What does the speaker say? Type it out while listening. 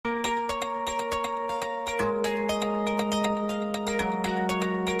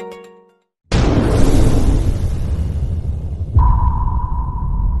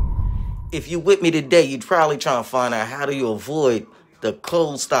if you with me today, you'd probably try to find out how do you avoid the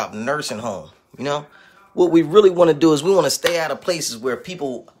closed stop nursing home. You know, what we really want to do is we want to stay out of places where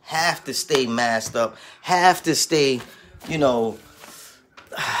people have to stay masked up, have to stay, you know,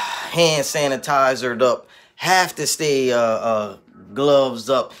 hand sanitizered up, have to stay gloves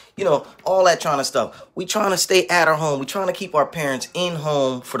up, you know, all that kind of stuff. We trying to stay at our home. We trying to keep our parents in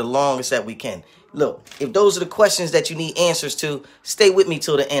home for the longest that we can. Look, if those are the questions that you need answers to, stay with me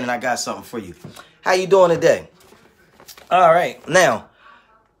till the end and I got something for you. How you doing today? All right. Now,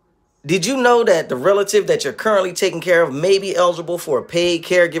 did you know that the relative that you're currently taking care of may be eligible for a paid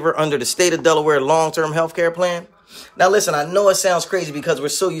caregiver under the state of Delaware long-term health care plan? Now, listen, I know it sounds crazy because we're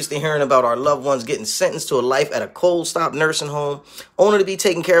so used to hearing about our loved ones getting sentenced to a life at a cold stop nursing home, only to be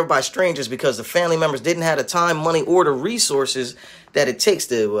taken care of by strangers because the family members didn't have the time, money, or the resources that it takes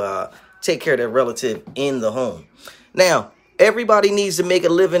to take care of their relative in the home. Now, everybody needs to make a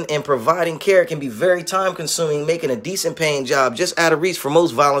living, and providing care can be very time-consuming, making a decent paying job just out of reach for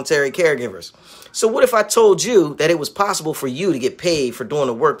most voluntary caregivers. So what if I told you that it was possible for you to get paid for doing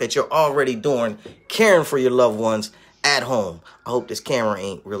the work that you're already doing, caring for your loved ones at home? I hope this camera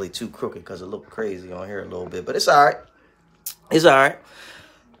ain't really too crooked because it looked crazy on here a little bit, but it's all right. It's all right.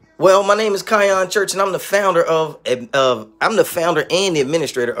 Well, my name is Khyon Church, and I'm the founder and the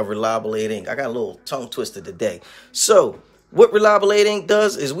administrator of Reliable Aid Inc. I got a little tongue twister today. So what Reliable Aid Inc.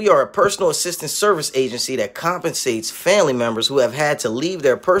 does is we are a personal assistance service agency that compensates family members who have had to leave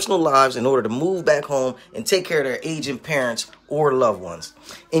their personal lives in order to move back home and take care of their aging parents or loved ones.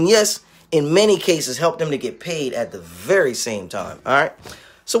 And yes, in many cases, help them to get paid at the very same time. All right.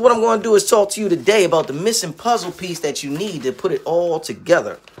 So what I'm going to do is talk to you today about the missing puzzle piece that you need to put it all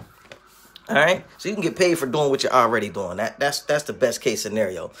together. All right. So you can get paid for doing what you're already doing. That's the best case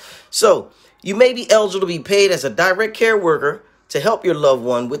scenario. So you may be eligible to be paid as a direct care worker to help your loved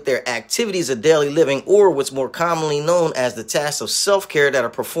one with their activities of daily living, or what's more commonly known as the tasks of self-care that are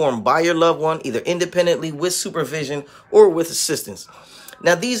performed by your loved one, either independently, with supervision, or with assistance.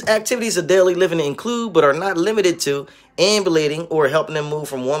 Now, these activities of daily living include, but are not limited to, ambulating or helping them move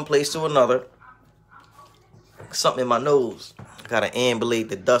from one place to another. Something in my nose. Gotta ambulate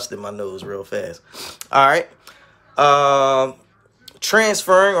the dust in my nose real fast. All right.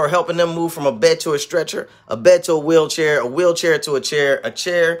 Transferring or helping them move from a bed to a stretcher, a bed to a wheelchair to a chair,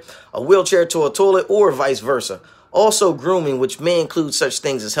 a wheelchair to a toilet, or vice versa. Also grooming, which may include such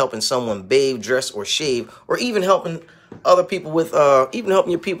things as helping someone bathe, dress, or shave, or even helping other people with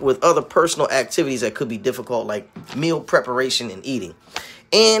helping your people with other personal activities that could be difficult, like meal preparation and eating.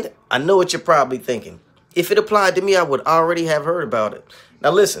 And I know what you're probably thinking. If it applied to me, I would already have heard about it.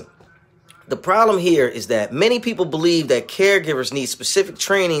 Now listen. The problem here is that many people believe that caregivers need specific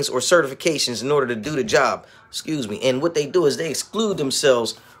trainings or certifications in order to do the job. And what they do is they exclude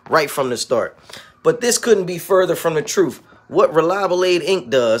themselves right from the start. But this couldn't be further from the truth. What Reliable Aid Inc.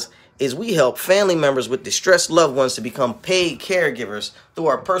 does is we help family members with distressed loved ones to become paid caregivers through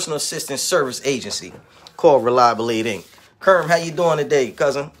our personal assistance service agency called Reliable Aid Inc. Kerm, how you doing today,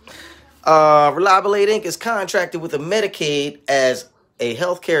 cousin? Reliable Aid Inc. is contracted with a Medicaid as a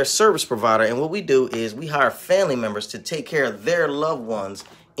healthcare service provider, and what we do is we hire family members to take care of their loved ones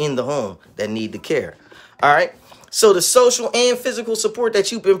in the home that need the care. All right. So the social and physical support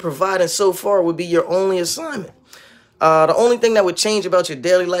that you've been providing so far would be your only assignment. The only thing that would change about your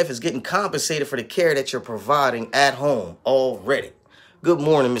daily life is getting compensated for the care that you're providing at home already. Good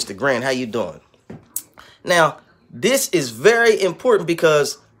morning, Mr. Grant. How you doing? Now, this is very important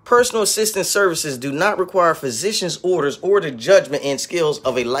because personal assistance services do not require physician's orders or the judgment and skills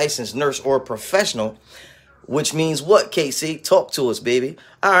of a licensed nurse or professional, which means what, Casey? Talk to us, baby.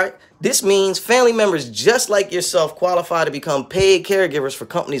 All right. This means family members just like yourself qualify to become paid caregivers for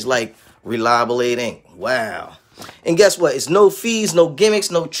companies like Reliable Aid Inc. Wow. And guess what? It's no fees, no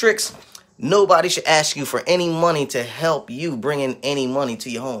gimmicks, no tricks. Nobody should ask you for any money to help you bring in any money to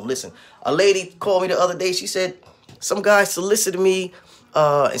your home. Listen, a lady called me the other day. She said some guy solicited me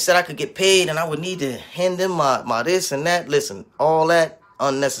and said I could get paid and I would need to hand them my this and that. Listen, all that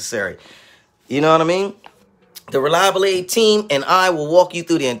unnecessary. You know what I mean? The Reliable Aid team and I will walk you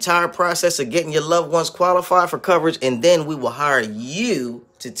through the entire process of getting your loved ones qualified for coverage, and then we will hire you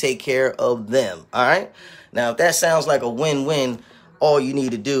to take care of them. All right? Now, if that sounds like a win-win, all you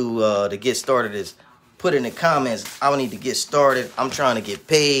need to do to get started is put in the comments, I need to get started. I'm trying to get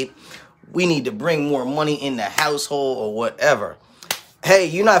paid. We need to bring more money in the household or whatever. Hey,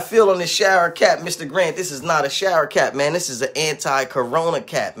 you're not feeling the shower cap, Mr. Grant. This is not a shower cap, man. This is an anti-corona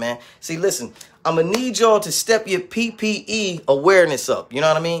cap, man. See, listen, I'm going to need y'all to step your PPE awareness up. You know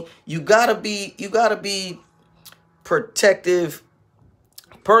what I mean? You gotta be protective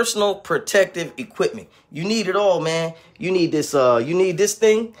Personal protective equipment. You need it all, man. You need this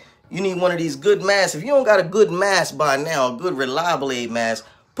thing. You need one of these good masks. If you don't got a good mask by now, a good reliable aid mask,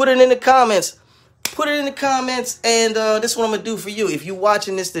 put it in the comments. Put it in the comments, and this is what I'm gonna do for you. If you're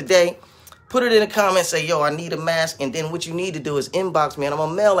watching this today, put it in the comments, say, yo, I need a mask, and then what you need to do is inbox me, and I'm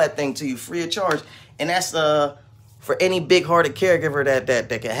gonna mail that thing to you free of charge. And that's for any big-hearted caregiver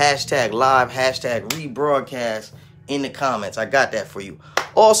that can hashtag live, hashtag rebroadcast in the comments. I got that for you.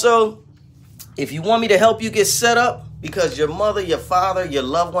 Also, if you want me to help you get set up because your mother, your father, your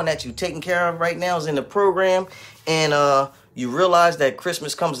loved one that you're taking care of right now is in the program, and you realize that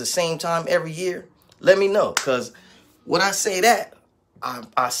Christmas comes the same time every year, let me know. Because when I say that,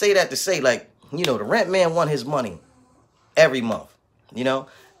 I say that to say, like, you know, the rent man want his money every month. You know,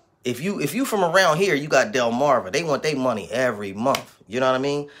 if you from around here, you got Delmarva. They want their money every month. You know what I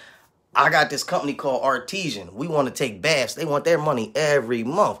mean? I got this company called Artesian. We want to take baths. They want their money every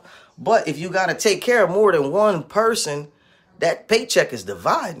month. But if you got to take care of more than one person, that paycheck is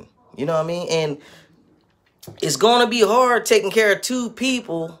dividing. You know what I mean? And it's going to be hard taking care of 2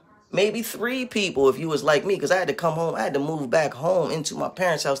 people, maybe 3 people if you was like me, because I had to come home. I had to move back home into my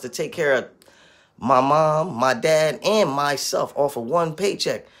parents' house to take care of my mom, my dad, and myself off of one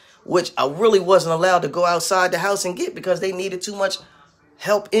paycheck, which I really wasn't allowed to go outside the house and get because they needed too much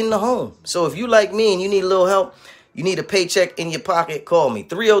help in the home. So if you like me and you need a little help, you need a paycheck in your pocket, call me.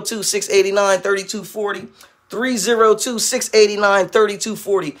 302-689-3240.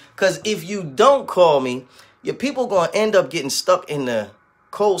 302-689-3240. Because if you don't call me, your people going to end up getting stuck in the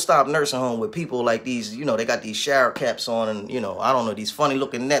cold stop nursing home with people like these, you know, they got these shower caps on and, you know, I don't know, these funny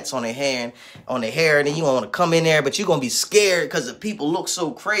looking nets on their hair, and then you want to come in there, but you're going to be scared because the people look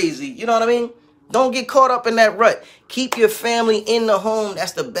so crazy. You know what I mean? Don't get caught up in that rut. Keep your family in the home.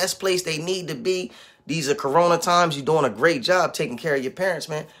 That's the best place they need to be. These are Corona times. You're doing a great job taking care of your parents,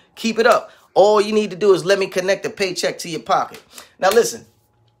 man. Keep it up. All you need to do is let me connect the paycheck to your pocket. Now, listen.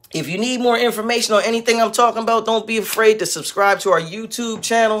 If you need more information on anything I'm talking about, don't be afraid to subscribe to our YouTube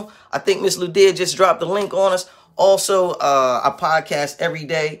channel. I think Miss Ludia just dropped the link on us. Also, I podcast every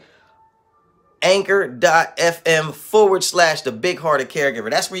day. Anchor.fm/The Big Hearted Caregiver.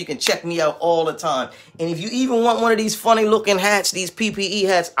 That's where you can check me out all the time. And if you even want one of these funny looking hats, these PPE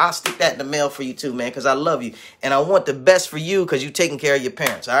hats, I'll stick that in the mail for you too, man, because I love you. And I want the best for you because you're taking care of your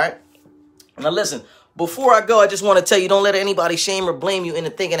parents, all right? Now, listen. Before I go, I just want to tell you, don't let anybody shame or blame you into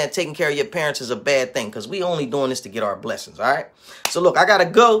thinking that taking care of your parents is a bad thing, because we only doing this to get our blessings, all right? So, look, I got to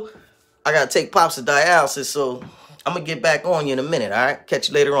go. I got to take Pops to dialysis, so I'm going to get back on you in a minute, all right? Catch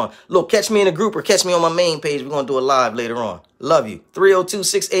you later on. Look, catch me in a group or catch me on my main page. We're going to do a live later on. Love you.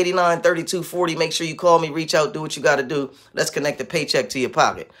 302-689-3240. Make sure you call me, reach out, do what you got to do. Let's connect the paycheck to your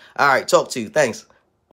pocket. All right, talk to you. Thanks.